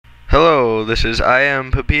Hello, this is I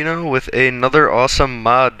Am Pepino with another awesome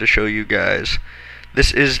mod to show you guys.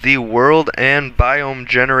 This is the World and Biome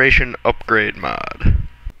Generation Upgrade mod.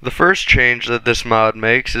 The first change that this mod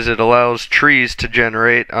makes is it allows trees to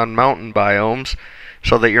generate on mountain biomes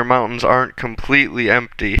so that your mountains aren't completely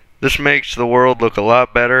empty. This makes the world look a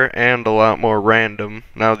lot better and a lot more random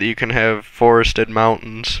now that you can have forested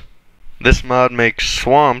mountains. This mod makes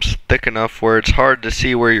swamps thick enough where it's hard to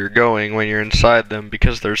see where you're going when you're inside them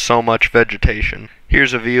because there's so much vegetation.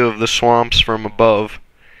 Here's a view of the swamps from above.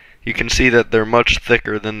 You can see that they're much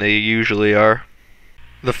thicker than they usually are.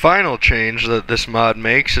 The final change that this mod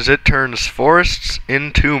makes is it turns forests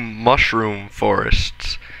into mushroom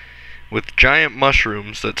forests, with giant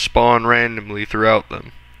mushrooms that spawn randomly throughout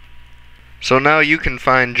them. So now you can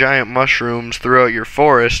find giant mushrooms throughout your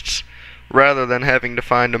forests rather than having to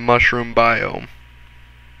find a mushroom biome.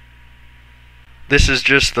 This is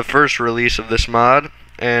just the first release of this mod,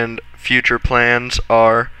 and future plans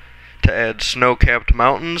are to add snow-capped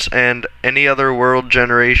mountains and any other world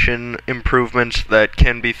generation improvements that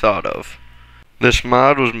can be thought of. This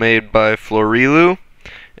mod was made by Florilu,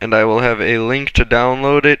 and I will have a link to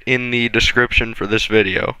download it in the description for this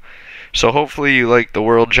video. So hopefully you like the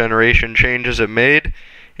world generation changes it made,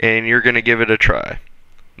 and you're going to give it a try.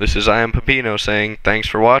 This is I Am Pepino saying thanks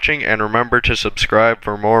for watching, and remember to subscribe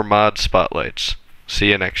for more mod spotlights. See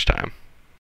you next time.